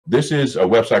This is a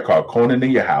website called Conan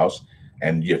in Your House.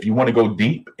 And if you want to go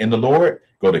deep in the Lord,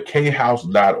 go to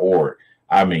khouse.org.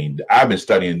 I mean, I've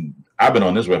been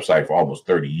on this website for almost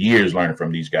 30 years learning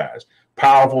from these guys.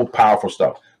 Powerful, powerful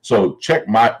stuff. So Chuck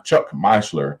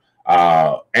Meisler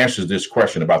answers this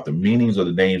question about the meanings of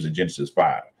the names in Genesis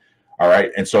 5. All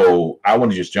right. And so I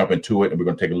want to just jump into it and we're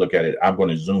going to take a look at it. I'm going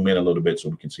to zoom in a little bit so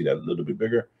we can see that a little bit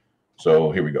bigger.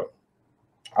 So here we go.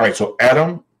 All right. So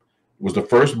Adam was the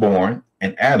firstborn,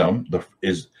 and Adam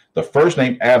is the first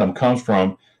name. Adam comes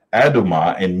from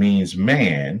Adumah and means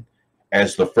man,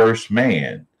 as the first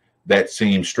man. That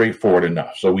seems straightforward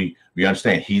enough. So we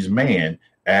understand he's man.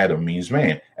 Adam means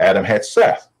man. Adam had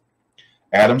Seth.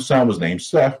 Adam's son was named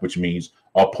Seth, which means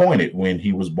appointed. When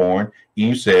he was born,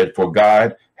 Eve said, "For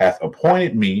God hath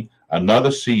appointed me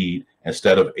another seed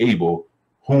instead of Abel,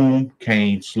 whom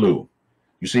Cain slew."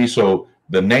 You see, so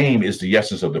the name is the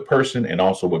essence of the person and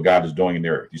also what God is doing in the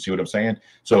earth. You see what I'm saying?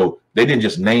 So they didn't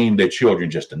just name their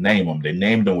children just to name them. They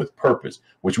named them with purpose,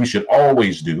 which we should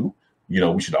always do. You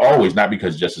know, we should always, not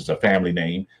because just it's a family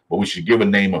name, but we should give a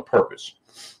name of purpose.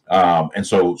 And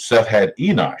so Seth had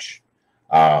Enosh,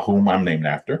 whom I'm named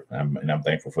after, and I'm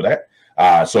thankful for that.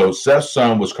 So Seth's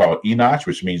son was called Enosh,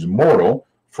 which means mortal,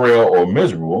 frail, or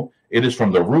miserable. It is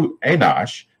from the root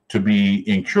Enosh, to be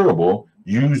incurable,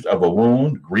 used of a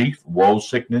wound, grief, woe,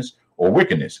 sickness, or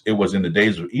wickedness. It was in the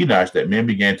days of Enosh that men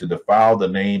began to defile the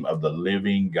name of the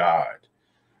living God.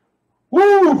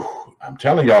 Woo! I'm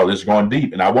telling y'all, this is going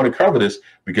deep, and I want to cover this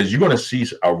because you're going to see,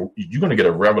 you're going to get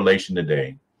a revelation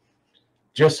today,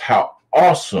 just how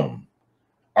awesome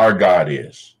our God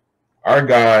is. Our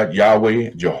God,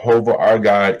 Yahweh, Jehovah, our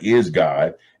God is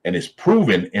God, and it's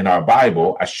proven in our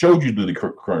Bible. I showed you the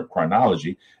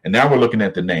chronology, and now we're looking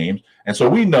at the names. And so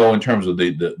we know in terms of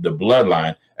the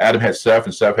bloodline, Adam had Seth,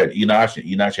 and Seth had Enosh, and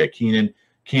Enosh had Kenan.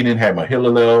 Kenan had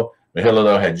Mahalalel.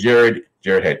 Mahalalel had Jared.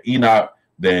 Jared had Enoch.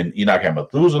 Then Enoch had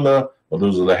Methuselah.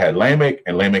 Methuselah had Lamech,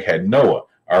 and Lamech had Noah.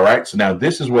 All right. So now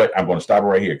this is what I'm going to stop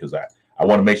right here because I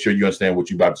want to make sure you understand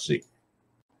what you're about to see.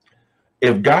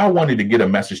 If God wanted to get a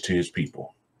message to his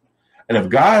people, and if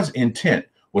God's intent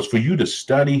was for you to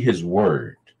study his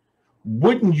word,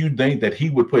 wouldn't you think that he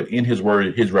would put in his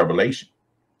word his revelation?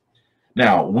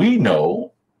 Now, we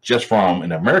know just from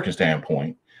an American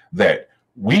standpoint that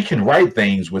we can write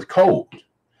things with code.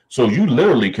 So you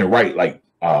literally can write like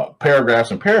paragraphs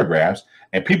and paragraphs,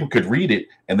 and people could read it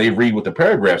and they read what the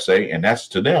paragraphs say, and that's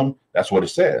to them, that's what it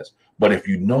says. But if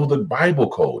you know the Bible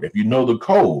code, if you know the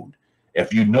code,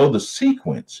 if you know the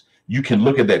sequence, you can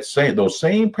look at those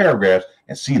same paragraphs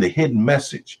and see the hidden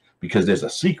message because there's a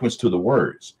sequence to the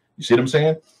words. You see what I'm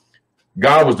saying?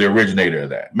 God was the originator of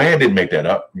that. Man didn't make that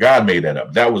up. God made that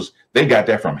up. They got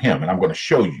that from him. And I'm going to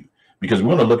show you because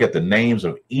we're going to look at the names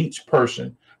of each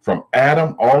person from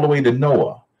Adam all the way to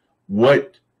Noah,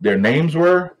 what their names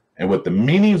were and what the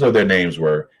meanings of their names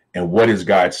were, and what is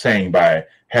God saying by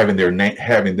having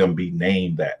them be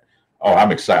named that. Oh,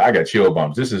 I'm excited. I got chill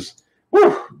bumps. This is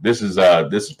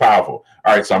powerful.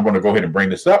 All right, so I'm going to go ahead and bring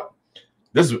this up.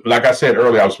 This is, like I said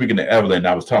earlier, I was speaking to Evelyn, and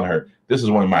I was telling her this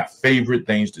is one of my favorite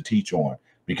things to teach on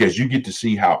because you get to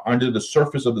see how under the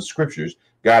surface of the scriptures,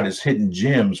 God is hidden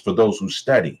gems for those who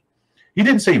study. He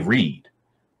didn't say read.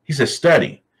 He said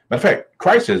study. Matter of fact,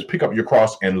 Christ says, pick up your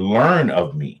cross and learn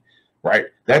of me, right?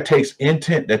 That takes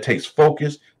intent, that takes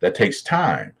focus, that takes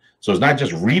time. So it's not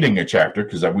just reading a chapter,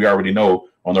 because we already know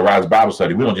on the Rise Bible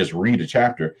Study, we don't just read a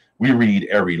chapter. We read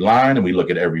every line and we look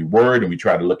at every word and we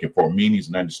try to look for meanings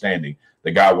and understanding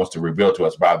that God wants to reveal to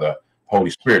us by the Holy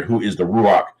Spirit, who is the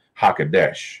Ruach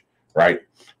HaKodesh, right?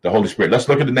 The Holy Spirit. Let's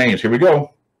look at the names. Here we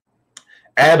go.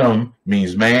 Adam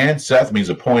means man. Seth means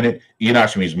appointed.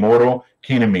 Enosh means mortal.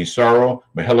 Kenan means sorrow.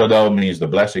 Mahalalel means the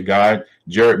blessed God.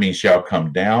 Jared means shall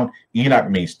come down.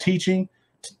 Enoch means teaching.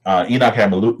 Enoch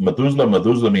had Methuselah.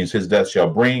 Methuselah means his death shall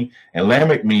bring. And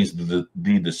Lamech means the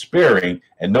despairing.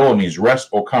 And Noah means rest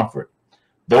or comfort.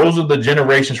 Those are the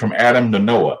generations from Adam to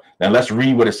Noah. Now let's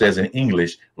read what it says in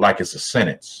English like it's a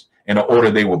sentence in the order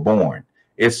they were born.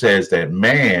 It says that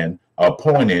man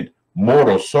appointed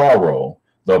mortal sorrow.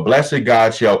 The blessed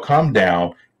God shall come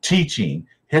down, teaching.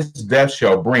 His death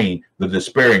shall bring the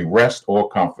despairing rest or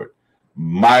comfort.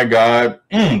 My God,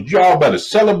 y'all better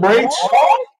celebrate.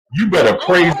 You better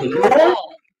praise the Lord.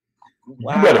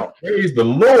 Wow. You better praise the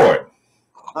Lord.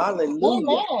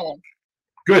 Hallelujah.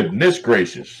 Goodness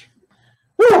gracious.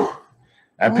 Whew.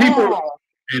 And people,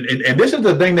 and this is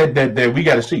the thing that we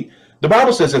got to see. The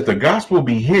Bible says if the gospel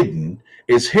be hidden,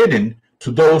 it's hidden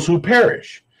to those who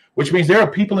perish. Which means there are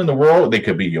people in the world, they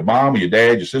could be your mom, your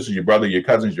dad, your sister, your brother, your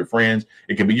cousins, your friends.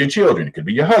 It could be your children. It could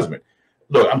be your husband.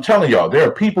 Look, I'm telling y'all, there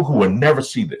are people who will never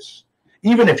see this.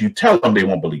 Even if you tell them, they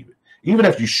won't believe it. Even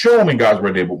if you show them in God's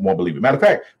word, they won't believe it. Matter of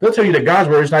fact, they'll tell you that God's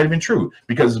word is not even true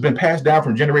because it's been passed down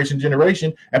from generation to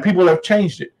generation and people have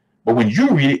changed it. But when you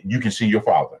read it, you can see your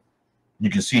Father.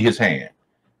 You can see his hand.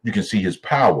 You can see his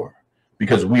power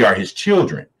because we are his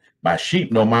children. My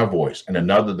sheep know my voice and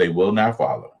another they will not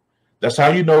follow. That's how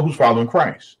you know who's following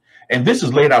Christ. And this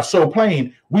is laid out so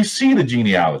plain. We see the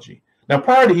genealogy. Now,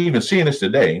 prior to even seeing this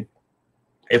today,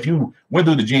 if you went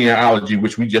through the genealogy,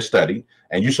 which we just studied,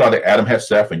 and you saw that Adam had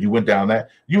Seth and you went down that,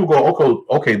 you would go,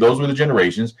 okay, those were the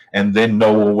generations. And then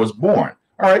Noah was born.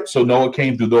 All right, so Noah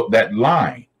came through that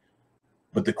line.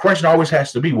 But the question always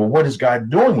has to be, well, what is God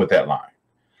doing with that line?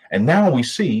 And now we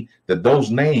see that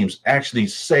those names actually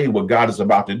say what God is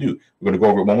about to do. We're going to go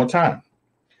over it one more time.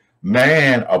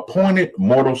 Man appointed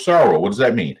mortal sorrow. What does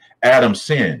that mean? Adam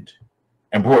sinned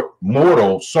and brought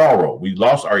mortal sorrow. We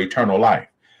lost our eternal life.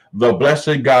 The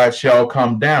blessed God shall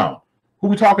come down. Who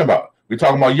are we talking about? We're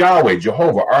talking about Yahweh,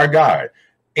 Jehovah, our God,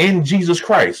 in Jesus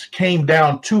Christ, came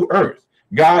down to earth.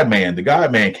 God-man, the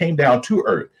God-man came down to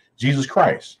earth, Jesus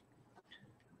Christ,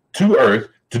 to earth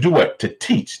to do what? To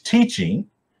teach. Teaching,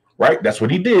 right? That's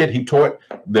what he did. He taught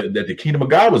that the kingdom of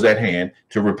God was at hand,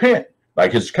 to repent.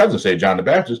 Like his cousin said, John the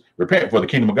Baptist, repent for the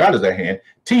kingdom of God is at hand,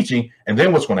 teaching. And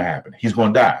then what's going to happen? He's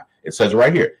going to die. It says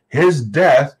right here, his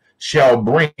death shall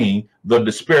bring the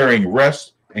despairing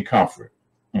rest and comfort.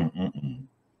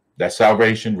 That's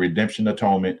salvation, redemption,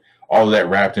 atonement, all of that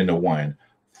wrapped into one.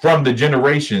 From the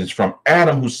generations, from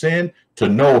Adam who sinned to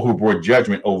Noah who brought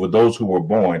judgment over those who were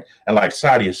born. And like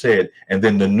Sadia said, and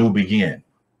then the new began.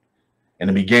 And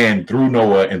it began through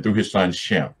Noah and through his son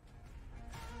Shem.